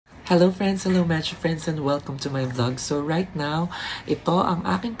Hello friends, hello Match friends, and welcome to my vlog. So right now, ito ang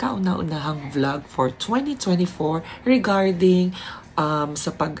aking kauna-unahang vlog for 2024 regarding sa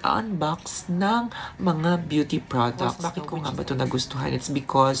pag-unbox ng mga beauty products. Bakit ko nga ba ito nagustuhan? It's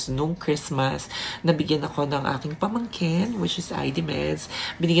because nung Christmas, nabigyan ako ng aking pamangkin, which is ID Meds.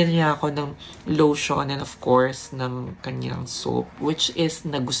 Binigyan niya ako ng lotion and of course, ng kanyang soap, which is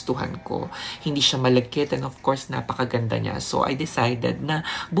nagustuhan ko. Hindi siya malagkit and of course, napakaganda niya. So I decided na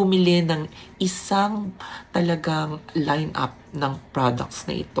bumili ng isang talagang line-up ng products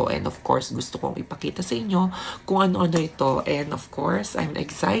na ito. And of course, gusto kong ipakita sa inyo kung ano-ano ito. And of course, I'm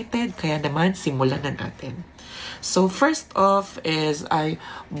excited. Kaya naman, simulan na natin. So first off is I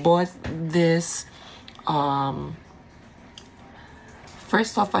bought this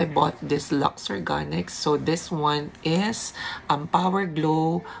Luxe Organix. So this one is Power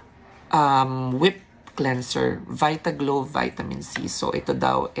Glow Whip Cleanser, Vita Glow Vitamin C. So, ito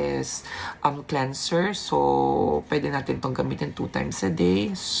daw is cleanser. So, pwede natin itong gamitin 2 times a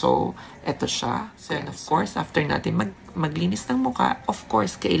day. So, ito siya. So, and of course, after natin maglinis ng mukha, of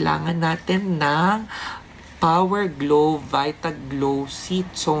course, kailangan natin ng Power Glow Vita Glow C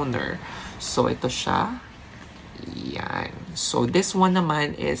Toner. So, ito siya. Yan. So, this one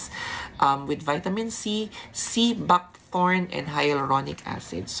naman is with vitamin C, buckthorn, and hyaluronic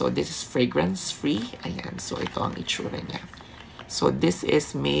acid. So, this is fragrance-free. Ayan. So, ito ang itsura niya. So, this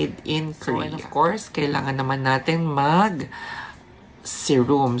is made in Korea. So, and of course, kailangan naman natin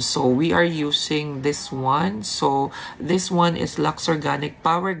serum. So, we are using this one. So, this one is Luxe Organic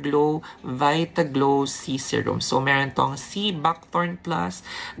Power Glow Vita Glow C Serum. So, meron tong C Buckthorn Plus,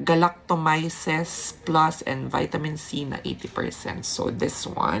 Galactomyces Plus, and Vitamin C na 80%. So, this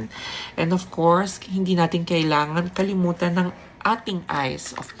one. And of course, hindi natin kailangan kalimutan ng ating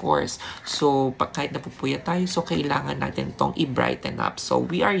eyes, of course. So, kahit napupuya tayo, so kailangan natin tong i-brighten up. So,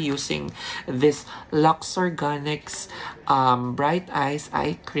 we are using this Luxe Organix Bright Eyes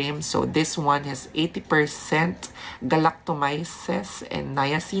Eye Cream. So, this one has 80% galactomyces and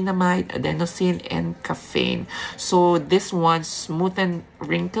niacinamide, adenosine, and caffeine. So, this one smoothen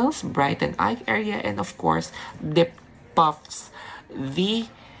wrinkles, brighten eye area, and of course, depuffs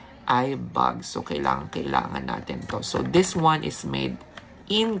the eye bags. So, kailangan natin to. So, this one is made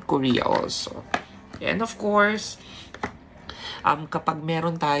in Korea also. And of course, kapag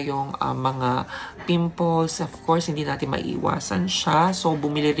meron tayong mga pimples, of course, hindi natin maiiwasan siya. So,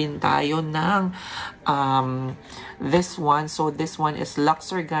 bumili rin tayo ng this one. So, this one is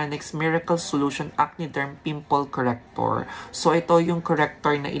Luxe Organix Miracle Solution Acne Derm Pimple Corrector. So, ito yung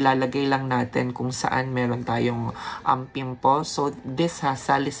corrector na ilalagay lang natin kung saan meron tayong pimple. So, this has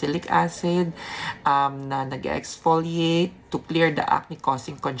salicylic acid na nag-exfoliate to clear the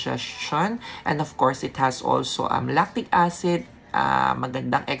acne-causing congestion. And of course, it has also lactic acid,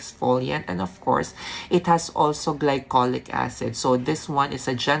 magandang exfoliant, and of course, it has also glycolic acid. So this one is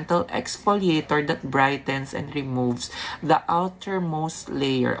a gentle exfoliator that brightens and removes the outermost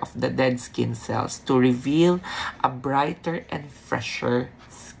layer of the dead skin cells to reveal a brighter and fresher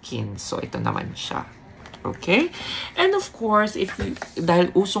skin. So ito naman siya. Okay? And of course,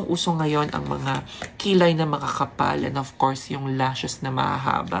 dahil usong-usong ngayon ang mga kilay na makakapal and of course yung lashes na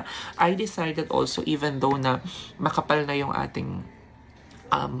mahaba, I decided also, even though na makapal na yung ating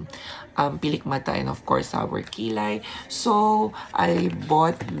pilik mata and of course our kilay, so I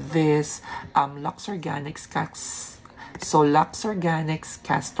bought this Luxe Organix Luxe Organix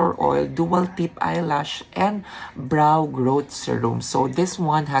Castor Oil Dual Tip Eyelash and Brow Growth Serum. So this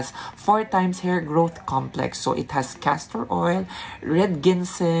one has 4 times hair growth complex. So it has castor oil, red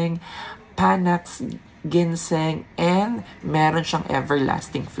ginseng, panax ginseng, and meron siyang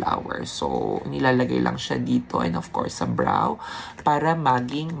everlasting flower. So nilalagay lang siya dito and of course sa brow para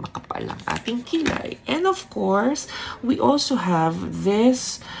maging makapal ang ating kilay. And of course, we also have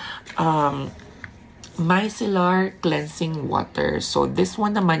this micellar cleansing water. So, this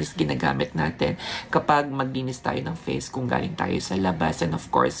one naman is ginagamit natin kapag maglinis tayo ng face kung galing tayo sa labas. And of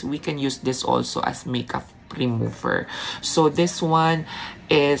course, we can use this also as makeup remover. So, this one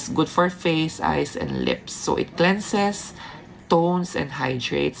is good for face, eyes, and lips. So, it cleanses, tones, and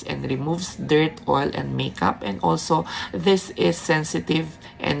hydrates, and removes dirt, oil, and makeup. And also, this is sensitive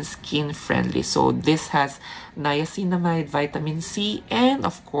and skin friendly. So, this has niacinamide, vitamin C, and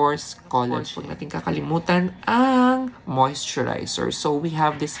of course, collagen. Huwag natin kakalimutan ang moisturizer. So, we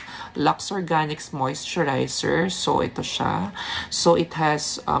have this Luxe Organix Moisturizer. So, ito siya. So, it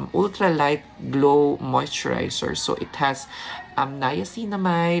has ultralight glow moisturizer. So, it has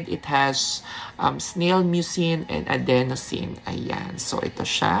niacinamide, it has snail mucin, and adenosine. Ayan. So, ito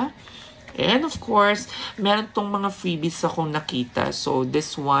siya. And of course, meron tong mga freebies akong nakita. So,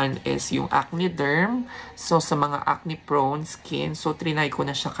 this one is yung Acne Derm. So, sa mga acne-prone skin. So, trinay ko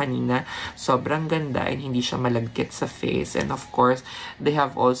na siya kanina. Sobrang ganda and hindi siya malagkit sa face. And of course, they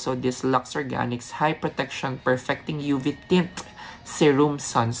have also this Luxe Organix High Protection Perfecting UV Tint Serum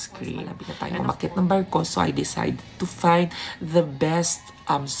Sunscreen. Malapit na tayo umakit ng barko. So, I decided to find the best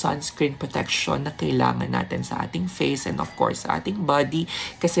sunscreen protection na kailangan natin sa ating face and of course sa ating body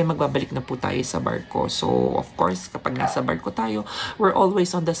kasi magbabalik na po tayo sa barko. So of course kapag nasa barko tayo, we're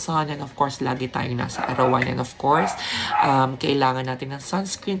always on the sun and of course lagi tayong nasa arawan and of course kailangan natin ng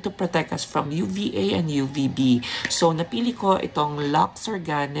sunscreen to protect us from UVA and UVB. So napili ko itong Luxe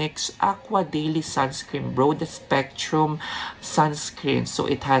Organix Aqua Daily Sunscreen Broad Spectrum Sunscreen. So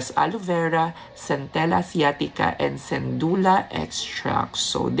it has aloe vera, Centella asiatica, and Sendula extract.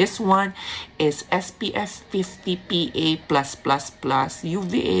 So this one is SPF 50 PA+++,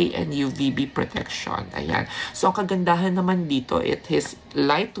 UVA and UVB protection. Ayan. So ang kagandahan naman dito, it is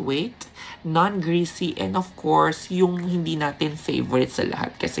lightweight, non-greasy, and of course, yung hindi natin favorite sa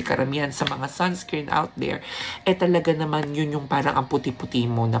lahat. Kasi karamihan sa mga sunscreen out there, talaga naman yun yung parang ang puti-puti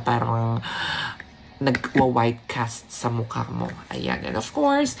mo na parang nagwa-white cast sa mukha mo. Ayan. And of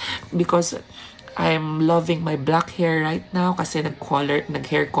course, because I'm loving my black hair right now kasi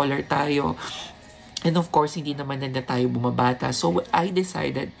nag-hair color tayo. And of course, hindi naman na tayo bumabata. So, I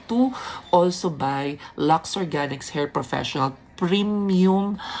decided to also buy Luxe Organix Hair Professional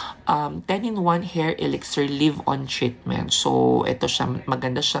Premium 10-in-1 Hair Elixir Leave-On Treatment. So, ito siya,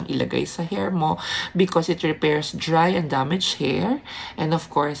 maganda siyang ilagay sa hair mo because it repairs dry and damaged hair. And of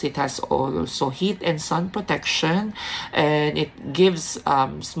course, it has also heat and sun protection. And it gives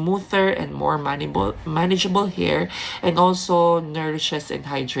smoother and more manageable hair. And also nourishes and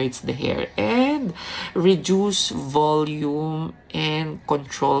hydrates the hair. And reduce volume and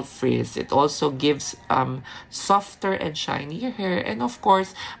control frizz. It also gives softer and shinier hair. And of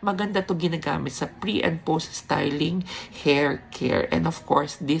course, maganda to ginagamit sa pre and post styling hair care. And of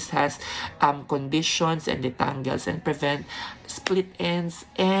course, this has conditions and detangles and prevent split ends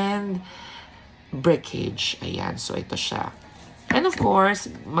and breakage. Ayan, so ito siya. And of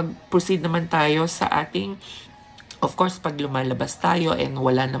course, mag-proceed naman tayo sa ating of course, pag lumalabas tayo and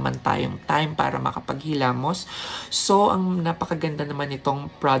wala naman tayong time para makapaghilamos. So, ang napakaganda naman itong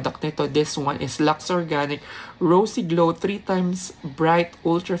product nito. This one is Luxe Organic Rosy Glow 3x Bright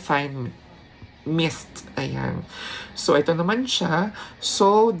Ultrafine Mist. Ayan. So, ito naman siya.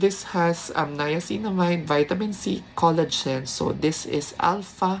 So, this has niacinamide, vitamin C, collagen. So, this is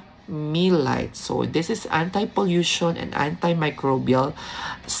alpha Light. So, this is anti-pollution and antimicrobial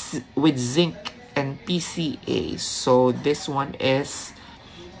with zinc and PCA. So, this one is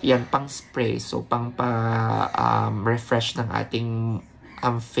yan, pang spray. So, pang refresh ng ating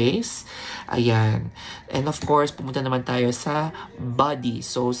face. Ayan. And of course, pumunta naman tayo sa body.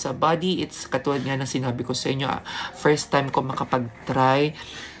 So, sa body, it's katulad nga ng sinabi ko sa inyo, first time ko makapag-try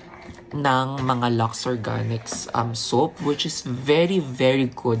ng mga Luxe Organix soap, which is very, very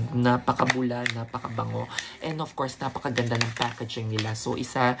good. Napakabula, napakabango. And of course, napakaganda ng packaging nila. So,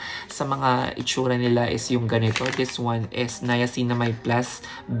 isa sa mga itsura nila is yung ganito. This one is Niacinamide Plus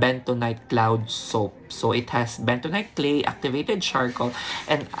Bentonite Cloud Soap. So, it has bentonite clay, activated charcoal,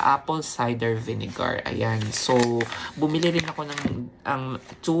 and apple cider vinegar. Ayan. So, bumili rin ako ng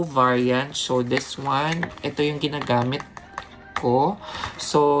 2 variants. So, this one, ito yung ginagamit ko.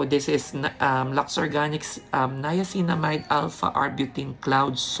 So, this is Luxe Organix Niacinamide Alpha Arbutin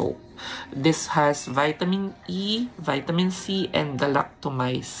Cloud Soap. This has vitamin E, vitamin C, and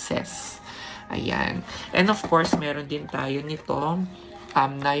galactomyces. Ayan. And of course, meron din tayo nitong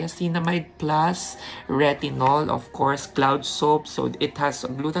Niacinamide Plus Retinol, of course, Cloud Soap. So, it has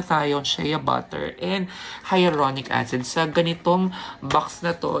glutathione, shea butter, and hyaluronic acid. Sa ganitong box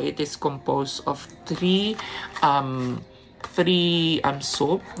na to, it is composed of 3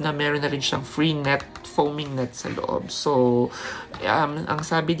 soap na meron na rin siyang free net, foaming net sa loob. So, ang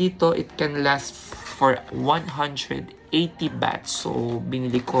sabi dito, it can last for 180 baths. So,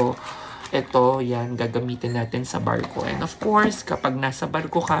 binili ko ito, yan, gagamitin natin sa barko. And of course, kapag nasa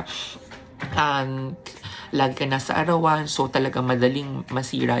barko ka, lagi ka nasa arawan, so talaga madaling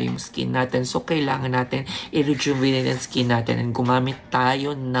masira yung skin natin. So, kailangan natin i-rejuvenate ang skin natin and gumamit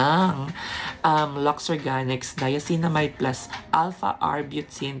tayo ng Luxe Organix Niacinamide Plus Alpha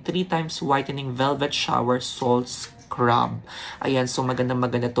Arbutin 3x Whitening Velvet Shower Salt Scrub. Ayan, so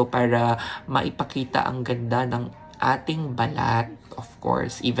maganda to para maipakita ang ganda ng ating balat. Of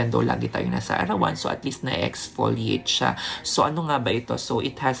course, even though lagi tayo nasa arawan, so at least na-exfoliate siya. So ano nga ba ito? So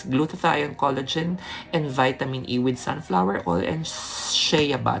it has glutathione, collagen, and vitamin E with sunflower oil and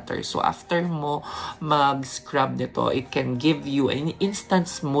shea butter. So after mo mag-scrub nito, it can give you an instant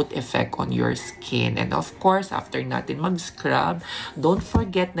smooth effect on your skin. And of course, after natin mag-scrub, don't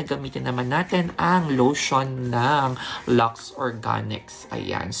forget na gamitin naman natin ang lotion ng Luxe Organix.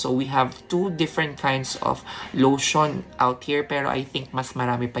 Ayan. So we have two different kinds of lotion out here, pero I think mas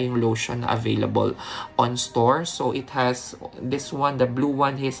marami pa yung lotion na available on store. So it has this one, the blue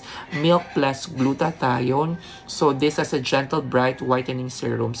one is milk plus glutathione. So this has a gentle bright whitening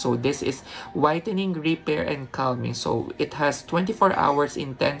serum. So this is whitening, repair, and calming. So it has 24 hours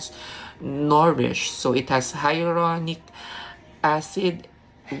intense nourish. So it has hyaluronic acid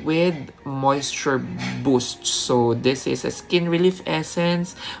with moisture boost. So this is a skin relief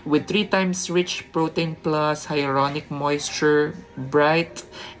essence with 3 times rich protein plus hyaluronic moisture, bright,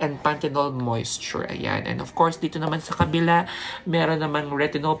 and panthenol moisture. Ayan. And of course, dito naman sa kabila, meron namang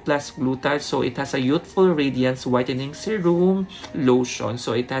retinol plus glutathione. So it has a youthful radiance whitening serum lotion.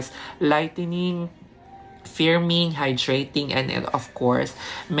 So it has lightening, firming, hydrating, and of course,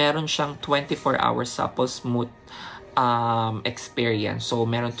 meron siyang 24-hour supple smooth experience. So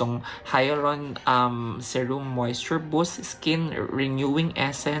meron tong hyaluron serum moisture boost, skin renewing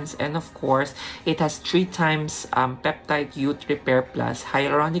essence, and of course it has 3 times peptide youth repair plus,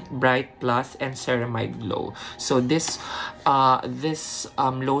 hyaluronic bright plus, and ceramide glow. So this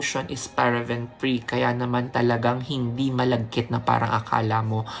lotion is paraben free, kaya naman talagang hindi malagkit na parang akala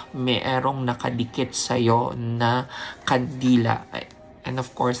mo merong nakadikit sa'yo na kandila. And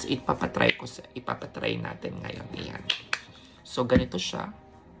of course, ipapatry natin ngayon. Ayan. So, ganito siya.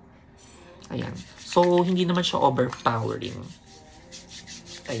 Ayan. So, hindi naman siya overpowering.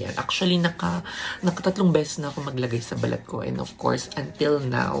 Ayan. Actually, nakatatlong beses na ako maglagay sa balat ko. And of course, until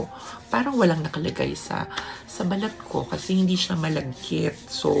now, parang walang nakalagay sa balat ko kasi hindi siya malagkit.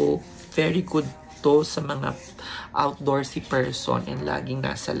 So, very good to sa mga outdoorsy person and laging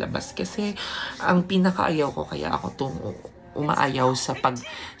nasa labas. Kasi, ang pinakaayaw ko, kaya ako itong umaayaw sa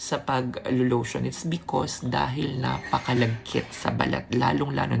pag-lotion, it's because dahil napakalagkit sa balat,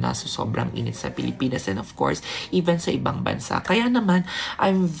 lalong-lalo na sa sobrang init sa Pilipinas and of course, even sa ibang bansa. Kaya naman,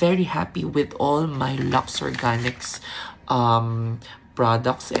 I'm very happy with all my Luxe Organix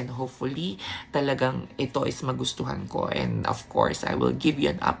products and hopefully talagang ito is magustuhan ko. And of course, I will give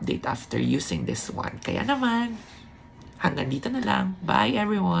you an update after using this one. Kaya naman, hanggang dito na lang. Bye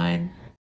everyone!